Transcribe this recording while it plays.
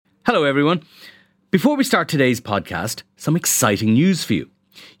Hello everyone. Before we start today's podcast, some exciting news for you.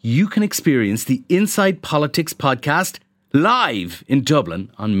 You can experience the Inside Politics podcast live in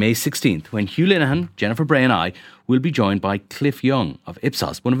Dublin on May 16th when Hugh Linehan, Jennifer Bray and I will be joined by Cliff Young of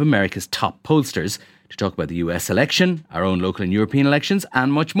Ipsos, one of America's top pollsters, to talk about the US election, our own local and European elections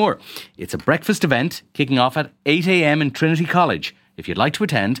and much more. It's a breakfast event kicking off at 8 a.m. in Trinity College. If you'd like to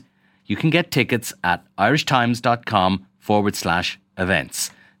attend, you can get tickets at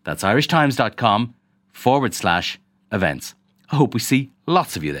irishtimes.com/events. That's irishtimes.com/events. I hope we see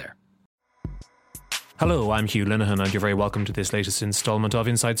lots of you there. Hello, I'm Hugh Linehan and you're very welcome to this latest instalment of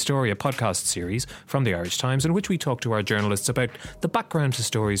Inside Story, a podcast series from the Irish Times in which we talk to our journalists about the background to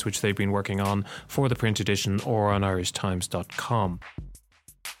stories which they've been working on for the print edition or on irishtimes.com.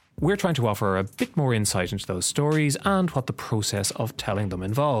 We're trying to offer a bit more insight into those stories and what the process of telling them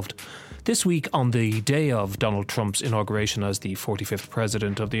involved. This week, on the day of Donald Trump's inauguration as the 45th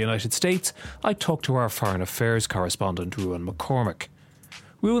President of the United States, I talked to our Foreign Affairs correspondent, Ruan McCormick.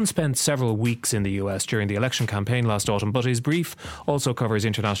 Ruan spent several weeks in the US during the election campaign last autumn, but his brief also covers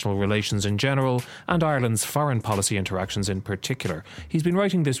international relations in general and Ireland's foreign policy interactions in particular. He's been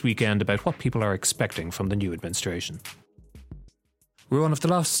writing this weekend about what people are expecting from the new administration. Ruan, if the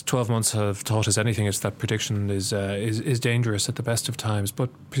last 12 months have taught us anything, it's that prediction is dangerous at the best of times. But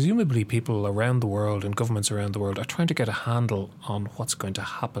presumably people around the world and governments around the world are trying to get a handle on what's going to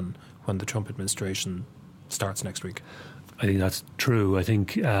happen when the Trump administration starts next week. I think that's true. I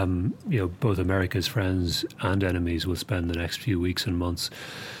think both America's friends and enemies will spend the next few weeks and months,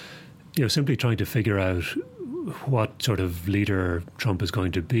 simply trying to figure out what sort of leader Trump is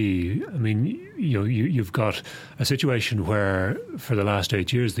going to be. I mean, you've got a situation where for the last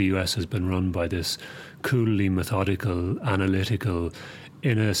 8 years the US has been run by this coolly methodical, analytical,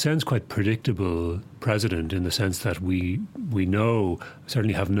 in a sense quite predictable president, in the sense that we know,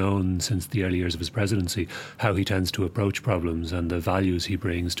 certainly have known since the early years of his presidency, how he tends to approach problems and the values he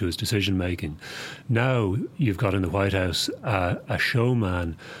brings to his decision making. Now you've got in the White House a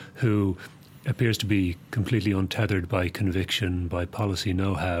showman who appears to be completely untethered by conviction, by policy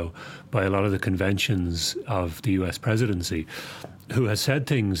know-how, by a lot of the conventions of the US presidency, who has said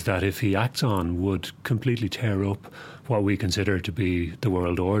things that if he acts on would completely tear up what we consider to be the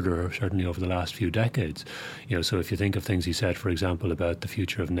world order, certainly over the last few decades. So if you think of things he said, for example, about the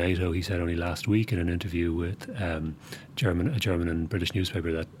future of NATO, he said only last week in an interview with a German and British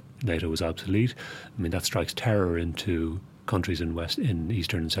newspaper that NATO was obsolete. I mean, that strikes terror into countries in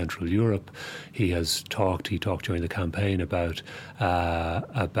Eastern and Central Europe. He talked during the campaign about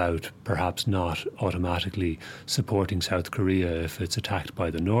perhaps not automatically supporting South Korea if it's attacked by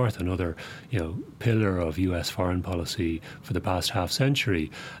the North, another pillar of US foreign policy for the past half century.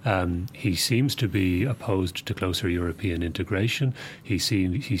 He seems to be opposed to closer European integration. He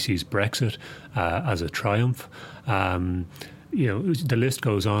sees Brexit as a triumph. The list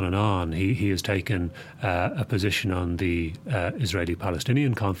goes on and on. He has taken a position on the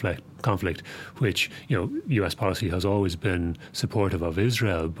Israeli-Palestinian conflict, which, US policy has always been supportive of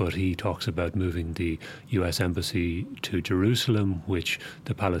Israel, but he talks about moving the US embassy to Jerusalem, which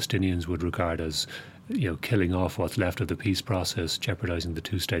the Palestinians would regard as killing off what's left of the peace process, jeopardizing the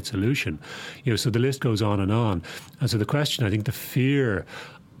two-state solution. So the list goes on. And so the question, I think the fear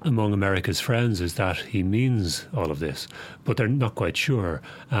among America's friends is that he means all of this, but they're not quite sure,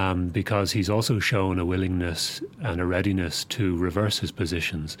 because he's also shown a willingness and a readiness to reverse his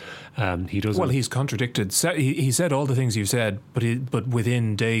positions. He doesn't. Well, he's contradicted. He said all the things you've said, but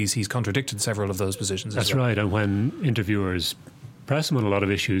within days he's contradicted several of those positions. That's right. And when interviewers press him on a lot of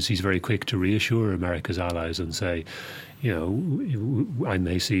issues, he's very quick to reassure America's allies and say, I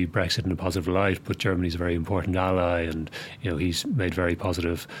may see Brexit in a positive light, but Germany's a very important ally, and he's made very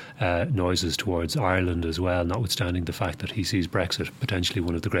positive noises towards Ireland as well, notwithstanding the fact that he sees Brexit, potentially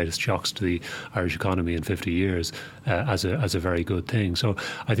one of the greatest shocks to the Irish economy in 50 years, as a very good thing. So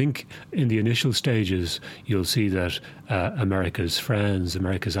I think in the initial stages you'll see that America's friends,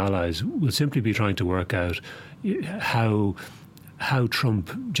 America's allies will simply be trying to work out how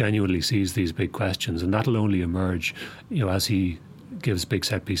Trump genuinely sees these big questions, and that'll only emerge, as he gives big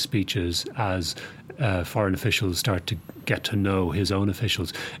set-piece speeches, as foreign officials start to get to know his own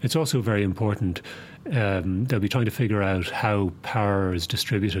officials. It's also very important. They'll be trying to figure out how power is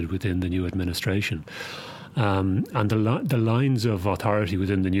distributed within the new administration, and the lines of authority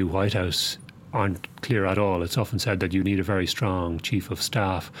within the new White House aren't clear at all. It's often said that you need a very strong chief of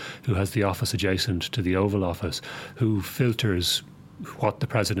staff who has the office adjacent to the Oval Office, who filters what the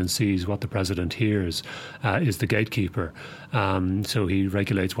president sees, what the president hears, is the gatekeeper. So he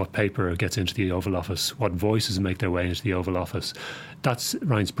regulates what paper gets into the Oval Office, what voices make their way into the Oval Office. That's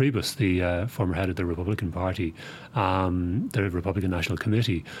Reince Priebus, the former head of the Republican Party, the Republican National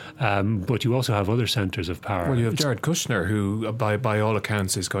Committee. But you also have other centres of power. Well, you have Jared Kushner, who, by all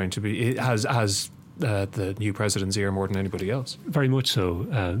accounts, is going to be has the new president's ear more than anybody else. Very much so.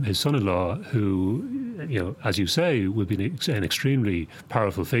 His son-in-law, who, as you say, would be an extremely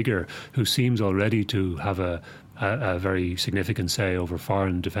powerful figure, who seems already to have a very significant say over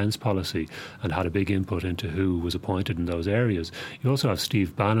foreign defence policy and had a big input into who was appointed in those areas. You also have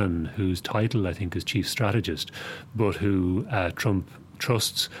Steve Bannon, whose title, I think, is chief strategist, but who Trump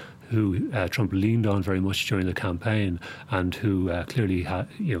trusts, who Trump leaned on very much during the campaign, and who clearly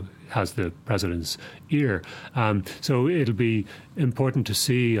has the president's ear. So it'll be important to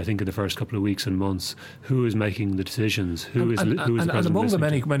see, I think, in the first couple of weeks and months, who is making the decisions, who is the president. And among the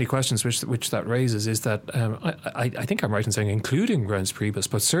listening to. many questions which that raises is that I think I'm right in saying, including Reince Priebus,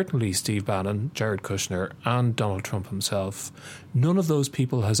 but certainly Steve Bannon, Jared Kushner, and Donald Trump himself, none of those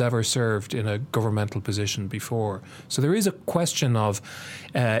people has ever served in a governmental position before. So there is a question of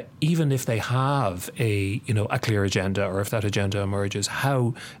even if they have a clear agenda, or if that agenda emerges,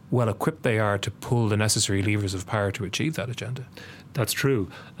 how well equipped they are to pull the necessary levers of power to achieve that agenda. That's true.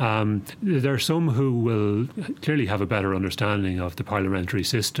 There are some who will clearly have a better understanding of the parliamentary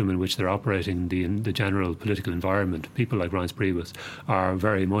system in which they're operating, the general political environment. People like Reince Priebus are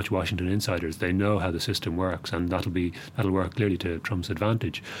very much Washington insiders. They know how the system works, and that'll work clearly to Trump's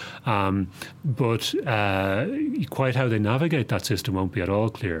advantage. But quite how they navigate that system won't be at all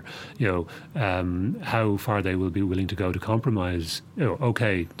clear. How far they will be willing to go to compromise.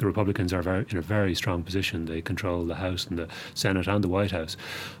 Okay, the Republicans are in a very strong position. They control the House and the Senate and the White House.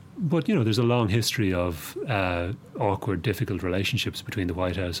 But, there's a long history of awkward, difficult relationships between the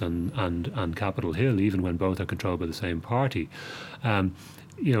White House and Capitol Hill, even when both are controlled by the same party.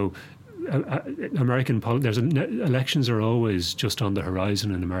 Elections are always just on the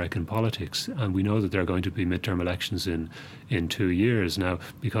horizon in American politics, and we know that there are going to be midterm elections in 2 years. Now,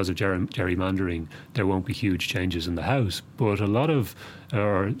 because of gerrymandering, there won't be huge changes in the House, but a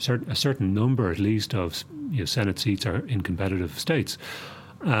certain number at least of Senate seats are in competitive states.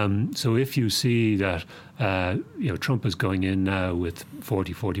 So if you see that Trump is going in now with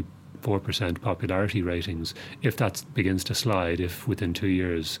 44% popularity ratings, if that begins to slide, if within 2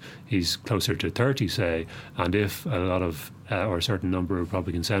 years he's closer to 30, say, and if a lot of or a certain number of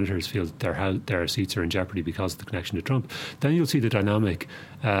Republican senators feel that their seats are in jeopardy because of the connection to Trump, then you'll see the dynamic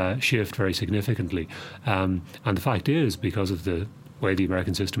shift very significantly. And the fact is, because of the way the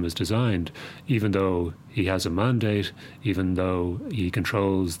American system is designed, even though he has a mandate, even though he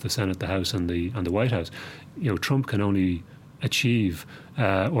controls the Senate, the House, and the White House, Trump can only achieve,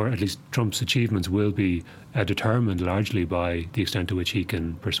 or at least Trump's achievements will be determined largely by the extent to which he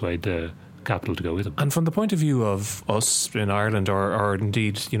can persuade the capital to go with him. And from the point of view of us in Ireland, or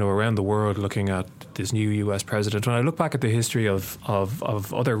indeed around the world, looking at this new US president, when I look back at the history of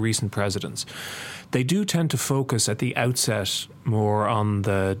other recent presidents, they do tend to focus at the outset more on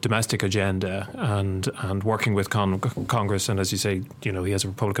the domestic agenda and working with Congress, and as you say, he has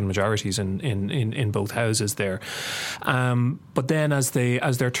Republican majorities in both houses there. But then as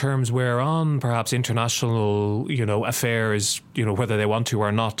their terms wear on, perhaps international affairs, whether they want to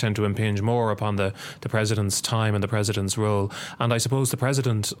or not, tend to impinge more upon the president's time and the president's role. And I suppose the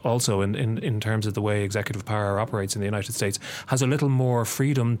president also, in terms of the way executive power operates in the United States, has a little more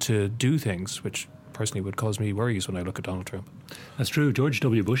freedom to do things, which personally would cause me worries when I look at Donald Trump. That's true. George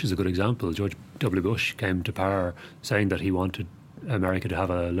W. Bush is a good example. George W. Bush came to power saying that he wanted America to have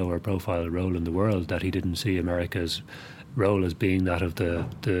a lower profile role in the world, that he didn't see America's role as being that of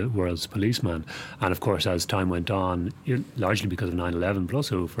the world's policeman. And of course, as time went on, largely because of 9/11, but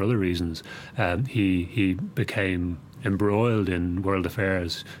also for other reasons, he became embroiled in world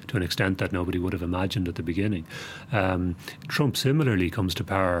affairs to an extent that nobody would have imagined at the beginning. Trump similarly comes to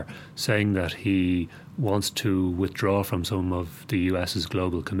power saying that he wants to withdraw from some of the US's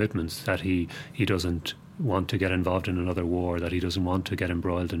global commitments, that he doesn't want to get involved in another war, that he doesn't want to get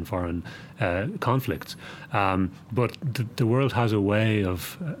embroiled in foreign conflicts. But the world has a way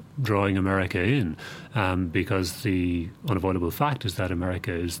of drawing America in, because the unavoidable fact is that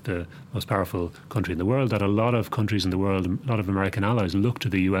America is the most powerful country in the world, that a lot of countries in the world, a lot of American allies look to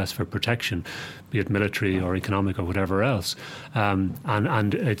the US for protection, be it military or economic or whatever else.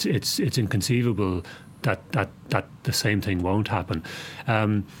 And it's inconceivable that the same thing won't happen.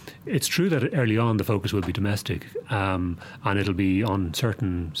 It's true that early on the focus will be domestic, and it'll be on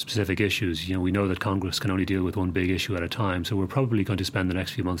certain specific issues. We know that Congress can only deal with one big issue at a time, so we're probably going to spend the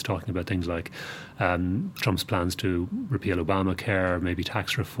next few months talking about things like Trump's plans to repeal Obamacare, maybe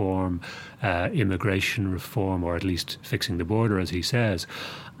tax reform, immigration reform, or at least fixing the border, as he says.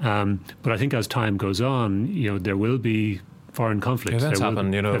 But I think as time goes on, there will be foreign conflicts. Events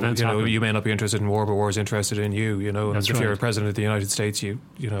happen. Events happen. You may not be interested in war, but war is interested in you. That's if right. you're a president of the United States, you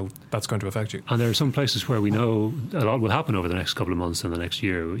that's going to affect you. And there are some places where we know a lot will happen over the next couple of months and the next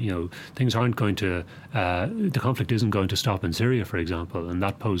year. Things aren't going to. The conflict isn't going to stop in Syria, for example, and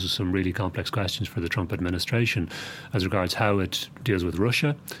that poses some really complex questions for the Trump administration as regards how it deals with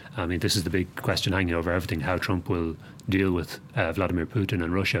Russia. I mean, this is the big question hanging over everything: how Trump will deal with Vladimir Putin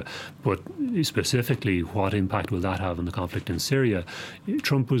and Russia. But specifically, what impact will that have on the conflict in Syria?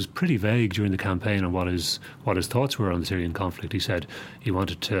 Trump was pretty vague during the campaign on what his thoughts were on the Syrian conflict. He said he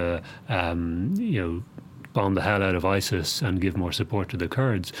wanted to, bomb the hell out of ISIS and give more support to the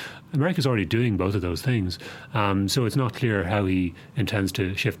Kurds. America's already doing both of those things. So it's not clear how he intends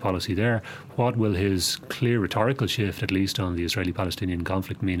to shift policy there. What will his clear rhetorical shift, at least on the Israeli-Palestinian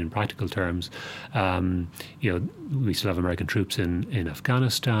conflict, mean in practical terms? We still have American troops in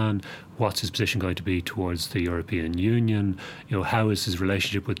Afghanistan. What's his position going to be towards the European Union? How is his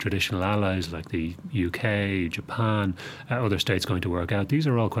relationship with traditional allies like the UK, Japan, other states going to work out? These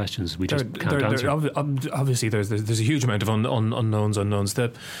are all questions we just can't answer. Obviously, there's a huge amount of unknowns.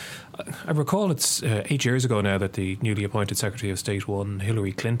 That I recall it's 8 years ago now that the newly appointed Secretary of State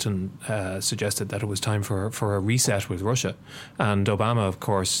Hillary Clinton suggested that it was time for a reset with Russia, and Obama, of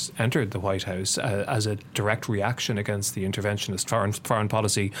course, entered the White House as a direct reaction against the interventionist foreign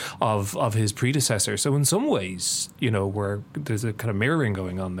policy of his predecessor. So in some ways, where there's a kind of mirroring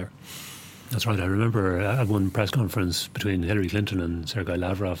going on there. That's right. I remember at one press conference between Hillary Clinton and Sergei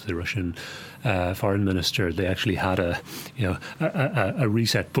Lavrov, the Russian foreign minister, they actually had a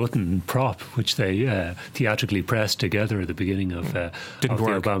reset button prop which they theatrically pressed together at the beginning of didn't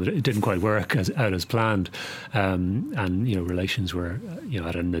work. Obama. It didn't quite work as planned, and relations were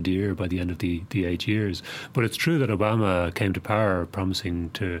at a nadir by the end of the 8 years. But it's true that Obama came to power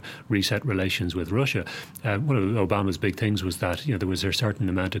promising to reset relations with Russia. One of Obama's big things was that there was a certain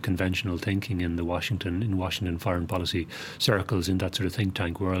amount of conventional thinking in Washington foreign policy circles, in that sort of think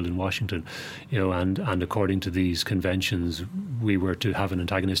tank world in Washington, and according to these conventions, we were to have an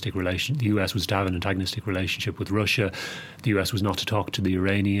antagonistic relation. The US was to have an antagonistic relationship with Russia. The US was not to talk to the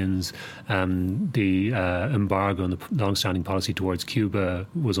Iranians. The embargo and the long-standing policy towards Cuba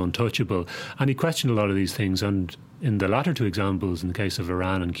was untouchable. And he questioned a lot of these things. And in the latter two examples, in the case of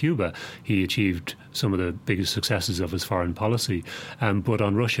Iran and Cuba, he achieved some of the biggest successes of his foreign policy. But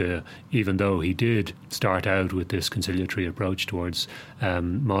on Russia, even though he did start out with this conciliatory approach towards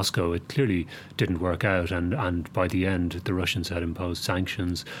Moscow, it clearly didn't work out. And by the end, the Russians had imposed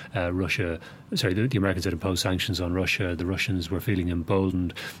sanctions. The Americans had imposed sanctions on Russia. The Russians were feeling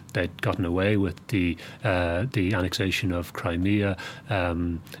emboldened. They'd gotten away with the annexation of Crimea.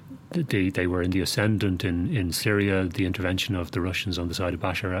 They were in the ascendant in Syria. The intervention of the Russians on the side of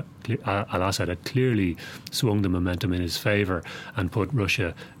Bashar al-Assad had clearly swung the momentum in his favour and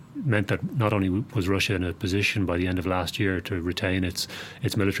meant that not only was Russia in a position by the end of last year to retain its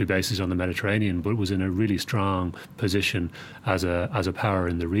military bases on the Mediterranean, but was in a really strong position as a power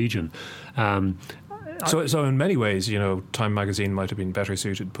in the region. So in many ways, Time magazine might have been better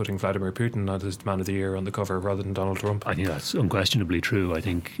suited putting Vladimir Putin as Man of the Year on the cover rather than Donald Trump. I think that's unquestionably true. I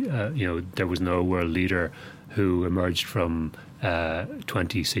think there was no world leader who emerged from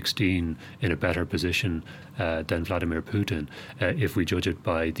 2016 in a better position than Vladimir Putin, if we judge it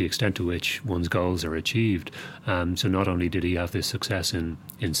by the extent to which one's goals are achieved. So not only did he have this success in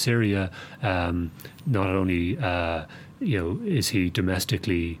Syria, not only is he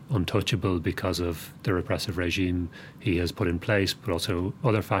domestically untouchable because of the repressive regime he has put in place, but also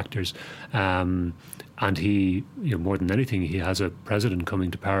other factors. And he, more than anything, he has a president coming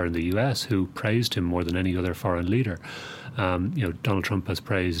to power in the US who praised him more than any other foreign leader. Donald Trump has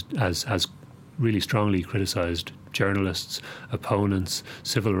really strongly criticised journalists, opponents,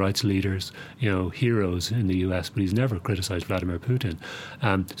 civil rights leaders, heroes in the US, but he's never criticised Vladimir Putin.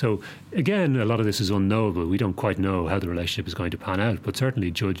 So again, a lot of this is unknowable. We don't quite know how the relationship is going to pan out, but certainly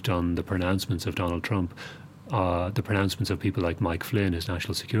judged on the pronouncements of Donald Trump, the pronouncements of people like Mike Flynn, his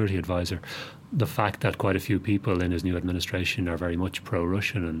national security advisor, the fact that quite a few people in his new administration are very much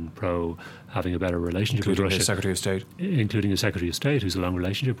pro-Russian and pro having a better relationship with Russia. Including his Secretary of State. Including his Secretary of State, who's a long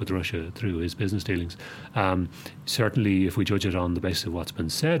relationship with Russia through his business dealings. Certainly, if we judge it on the basis of what's been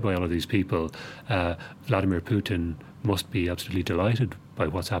said by all of these people, Vladimir Putin must be absolutely delighted by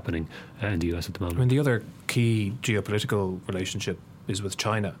what's happening in the US at the moment. I mean, the other key geopolitical relationship is with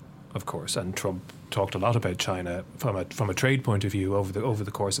China, of course, and Trump talked a lot about China from a trade point of view over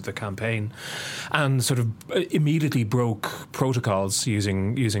the course of the campaign, and sort of immediately broke protocols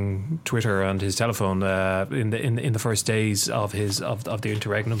using Twitter and his telephone in the first days of the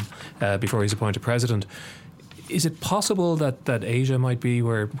interregnum before he's appointed president. Is it possible that Asia might be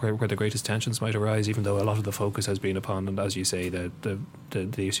where the greatest tensions might arise, even though a lot of the focus has been upon, and as you say, the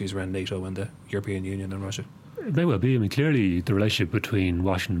issues around NATO and the European Union and Russia? It may well be. I mean, clearly the relationship between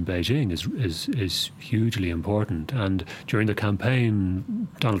Washington and Beijing is hugely important. And during the campaign,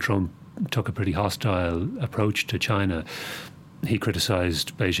 Donald Trump took a pretty hostile approach to China. He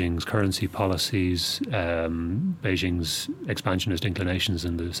criticised Beijing's currency policies, Beijing's expansionist inclinations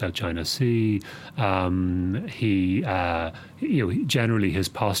in the South China Sea. Generally his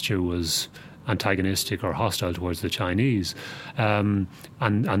posture was antagonistic or hostile towards the Chinese, and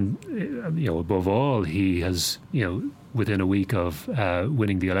above all, he has within a week of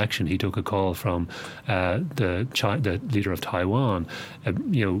winning the election, he took a call from the leader of Taiwan,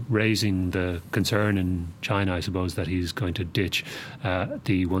 raising the concern in China, I suppose, that he's going to ditch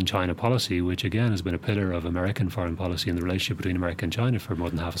the One China policy, which again has been a pillar of American foreign policy in the relationship between America and China for more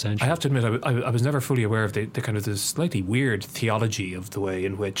than half a century. I have to admit, I was never fully aware of the kind of the slightly weird theology of the way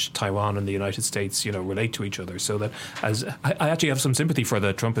in which Taiwan and the United States, relate to each other. So that I actually have some sympathy for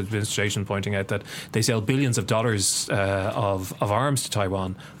the Trump administration pointing out that they sell billions of dollars of arms to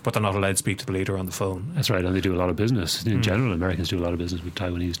Taiwan, but they're not allowed to speak to the leader on the phone. That's right, and they do a lot of business. In general, Americans do a lot of business with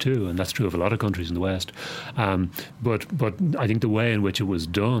Taiwanese too, and that's true of a lot of countries in the West. But I think the way in which it was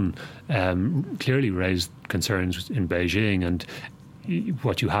done clearly raised concerns in Beijing, and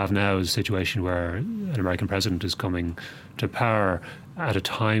what you have now is a situation where an American president is coming to power at a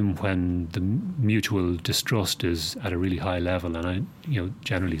time when the mutual distrust is at a really high level, and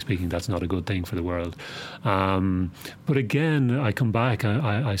generally speaking, that's not a good thing for the world. But again, I come back.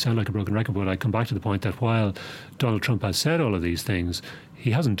 I sound like a broken record, but I come back to the point that while Donald Trump has said all of these things, he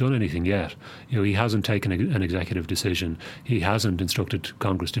hasn't done anything yet. He hasn't taken an executive decision. He hasn't instructed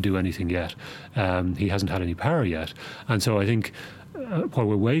Congress to do anything yet. He hasn't had any power yet, and so I think what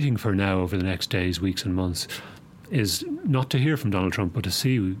we're waiting for now over the next days, weeks, and months is not to hear from Donald Trump, but to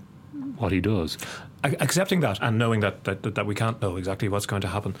see what he does. Accepting that and knowing that we can't know exactly what's going to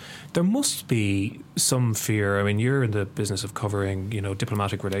happen, there must be some fear. I mean, you're in the business of covering,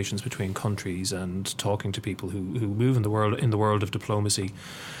 diplomatic relations between countries and talking to people who move in the world of diplomacy.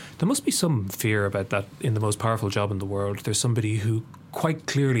 There must be some fear about that in the most powerful job in the world. There's somebody who quite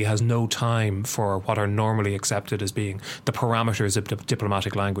clearly has no time for what are normally accepted as being the parameters of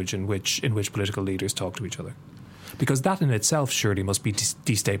diplomatic language in which political leaders talk to each other. Because that in itself surely must be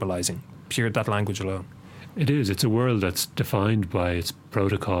destabilising, that language alone. It is. It's a world that's defined by its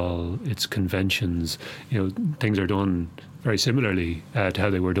protocol, its conventions. Things are done very similarly to how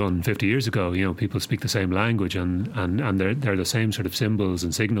they were done 50 years ago. People speak the same language, and they're the same sort of symbols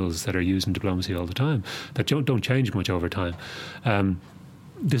and signals that are used in diplomacy all the time that don't change much over time.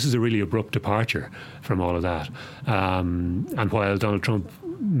 This is a really abrupt departure from all of that. And while Donald Trump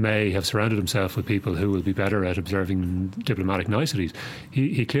may have surrounded himself with people who will be better at observing diplomatic niceties,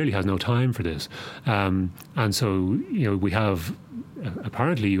 he clearly has no time for this. And so, we have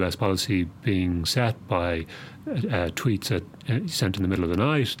apparently US policy being set by tweets sent in the middle of the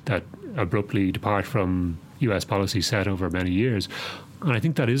night that abruptly depart from US policy set over many years. And I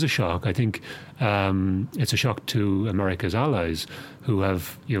think that is a shock. I think it's a shock to America's allies who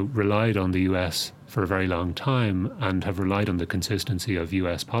have relied on the US for a very long time and have relied on the consistency of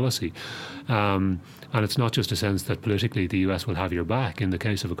US policy. And it's not just a sense that politically the US will have your back. In the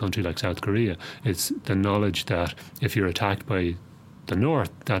case of a country like South Korea, it's the knowledge that if you're attacked by the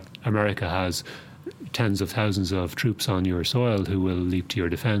North, that America has tens of thousands of troops on your soil who will leap to your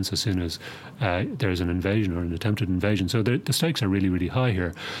defence as soon as there's an invasion or an attempted invasion. So the stakes are really, really high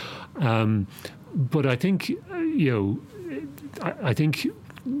here. But I think, I think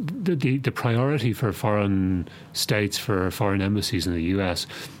the priority for foreign states, for foreign embassies in the US,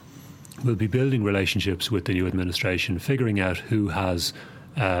 will be building relationships with the new administration, figuring out who has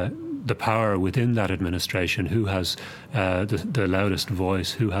the power within that administration, who has the loudest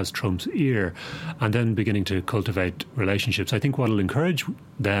voice, who has Trump's ear, and then beginning to cultivate relationships. I think what will encourage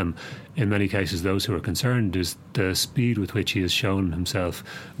them, in many cases, those who are concerned, is the speed with which he has shown himself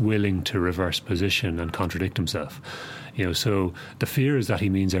willing to reverse position and contradict himself. So the fear is that he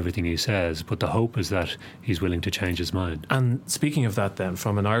means everything he says, but the hope is that he's willing to change his mind. And speaking of that then,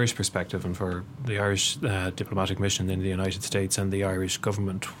 from an Irish perspective and for the Irish diplomatic mission in the United States and the Irish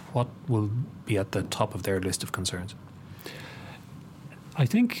government, what will be at the top of their list of concerns? I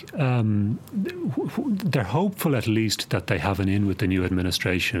think they're hopeful, at least, that they have an in with the new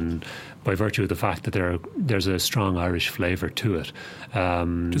administration by virtue of the fact that there's a strong Irish flavour to it.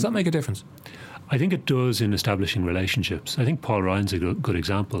 Does that make a difference? I think it does in establishing relationships. I think Paul Ryan's a good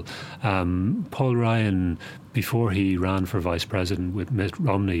example. Paul Ryan, before he ran for vice president with Mitt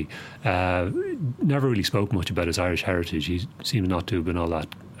Romney, never really spoke much about his Irish heritage. He seemed not to have been all that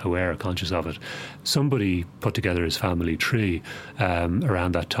aware or conscious of it. Somebody put together his family tree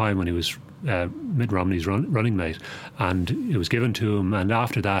around that time when he was Mitt Romney's running mate, and it was given to him, and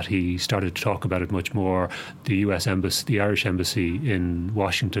after that he started to talk about it much more. The US Embassy, the Irish Embassy in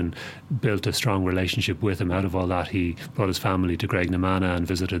Washington, built a strong relationship with him. Out of all that, he brought his family to Graiguenamanagh and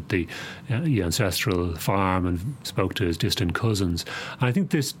visited the ancestral farm and spoke to his distant cousins. And I think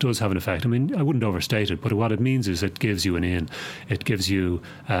this does have an effect. I mean, I wouldn't overstate it, but what it means is it gives you an in. It gives you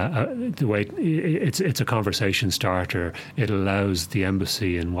it's a conversation starter. It allows the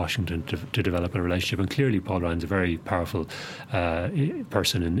embassy in Washington to develop a relationship, and clearly Paul Ryan's a very powerful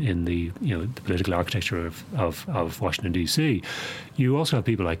person in the the political architecture of Washington DC. You also have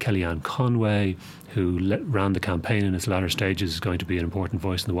people like Kellyanne Conway, who ran the campaign in its latter stages, is going to be an important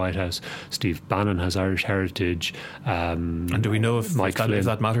voice in the White House. Steve Bannon has Irish heritage. And do we know if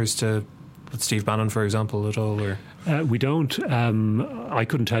that matters to Steve Bannon, for example, at all? Or we don't. I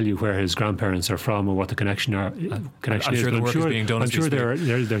couldn't tell you where his grandparents are from or what the connection is. I'm sure the work is being done. I'm sure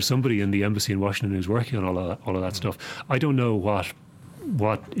there's somebody in the embassy in Washington who's working on all of that stuff. I don't know what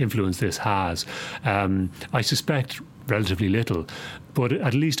influence this has. I suspect relatively little, but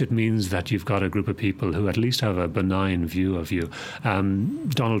at least it means that you've got a group of people who at least have a benign view of you.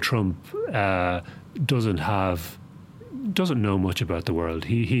 Donald Trump doesn't know much about the world.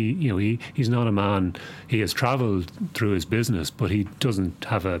 He's not a man. He has travelled through his business, but he doesn't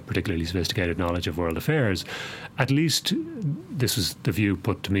have a particularly sophisticated knowledge of world affairs. At least this was the view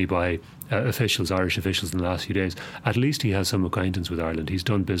put to me by Irish officials in the last few days. At least he has some acquaintance with Ireland. He's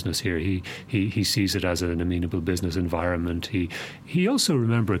done business here. He sees it as an amenable business environment. He also,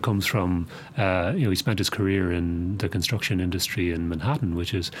 remember, it comes from he spent his career in the construction industry in Manhattan,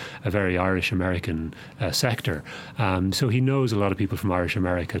 which is a very Irish American sector. So he knows a lot of people from Irish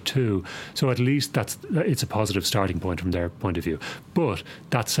America too. So at least it's a positive starting point from their point of view. But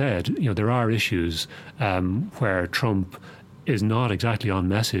that said, there are issues where Trump is not exactly on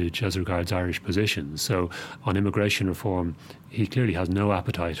message as regards Irish positions. So on immigration reform, he clearly has no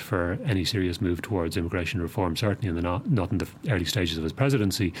appetite for any serious move towards immigration reform, certainly not in the early stages of his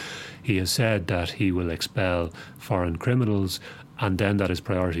presidency. He has said that he will expel foreign criminals, and then that his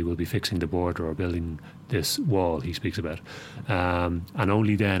priority will be fixing the border or building this wall he speaks about. And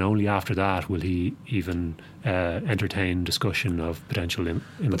only after that will he even entertain discussion of potential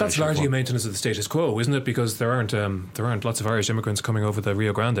immigration. But that's largely reform. a maintenance of the status quo, isn't it? Because there aren't lots of Irish immigrants coming over the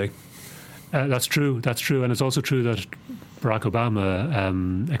Rio Grande. That's true, and it's also true that Barack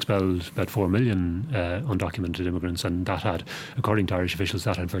Obama expelled about 4 million undocumented immigrants, and that had, according to Irish officials,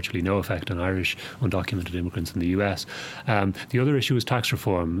 that had virtually no effect on Irish undocumented immigrants in the US. The other issue is tax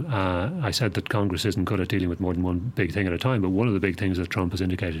reform. I said that Congress isn't good at dealing with more than one big thing at a time, but one of the big things that Trump has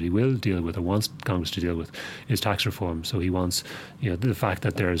indicated he will deal with or wants Congress to deal with is tax reform. So he wants, the fact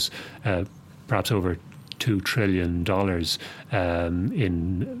that there's perhaps over $2 trillion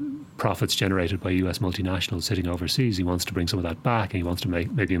in profits generated by US multinationals sitting overseas. He wants to bring some of that back, and he wants to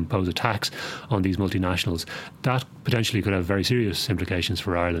maybe impose a tax on these multinationals. That potentially could have very serious implications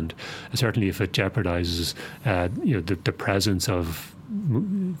for Ireland, certainly if it jeopardises the presence of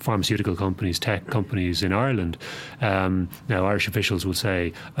pharmaceutical companies, tech companies in Ireland. Now, Irish officials will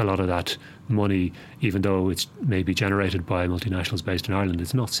say a lot of that money, even though it's maybe generated by multinationals based in Ireland,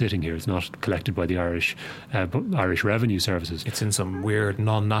 it's not sitting here. It's not collected by the Irish revenue services. It's in some weird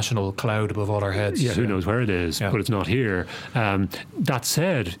non-national cloud above all our heads. Yeah, who knows where it is, but it's not here. That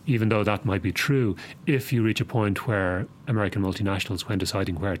said, even though that might be true, if you reach a point where American multinationals, when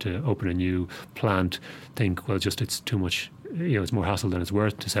deciding where to open a new plant, think, well, just it's too much, it's more hassle than it's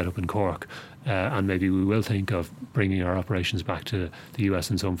worth to set up in Cork, and maybe we will think of bringing our operations back to the US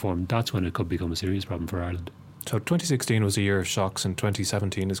in some form, that's when it could become a serious problem for Ireland. So 2016 was a year of shocks, and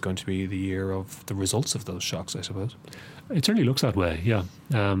 2017 is going to be the year of the results of those shocks, I suppose. It certainly looks that way, yeah.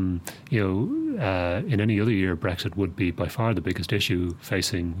 In any other year, Brexit would be by far the biggest issue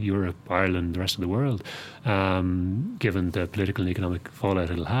facing Europe, Ireland, the rest of the world, given the political and economic fallout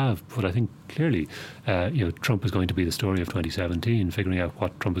it'll have. But I think clearly, Trump is going to be the story of 2017, figuring out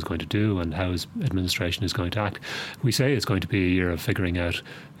what Trump is going to do and how his administration is going to act. We say it's going to be a year of figuring out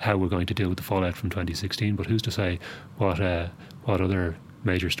how we're going to deal with the fallout from 2016, but who's to say what other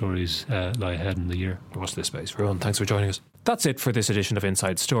major stories lie ahead in the year. Watch this space. Rowan, thanks for joining us. That's it for this edition of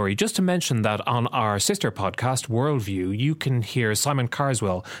Inside Story. Just to mention that on our sister podcast, Worldview, you can hear Simon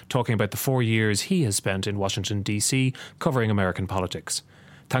Carswell talking about the 4 years he has spent in Washington, D.C., covering American politics.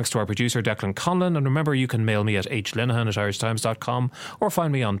 Thanks to our producer, Declan Conlon. And remember, you can mail me at hlinehan@irishtimes.com or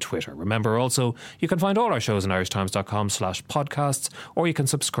find me on Twitter. Remember also, you can find all our shows on irishtimes.com/podcasts, or you can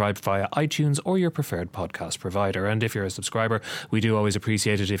subscribe via iTunes or your preferred podcast provider. And if you're a subscriber, we do always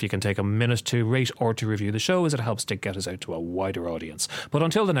appreciate it if you can take a minute to rate or to review the show, as it helps to get us out to a wider audience. But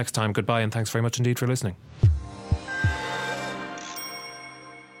until the next time, goodbye and thanks very much indeed for listening.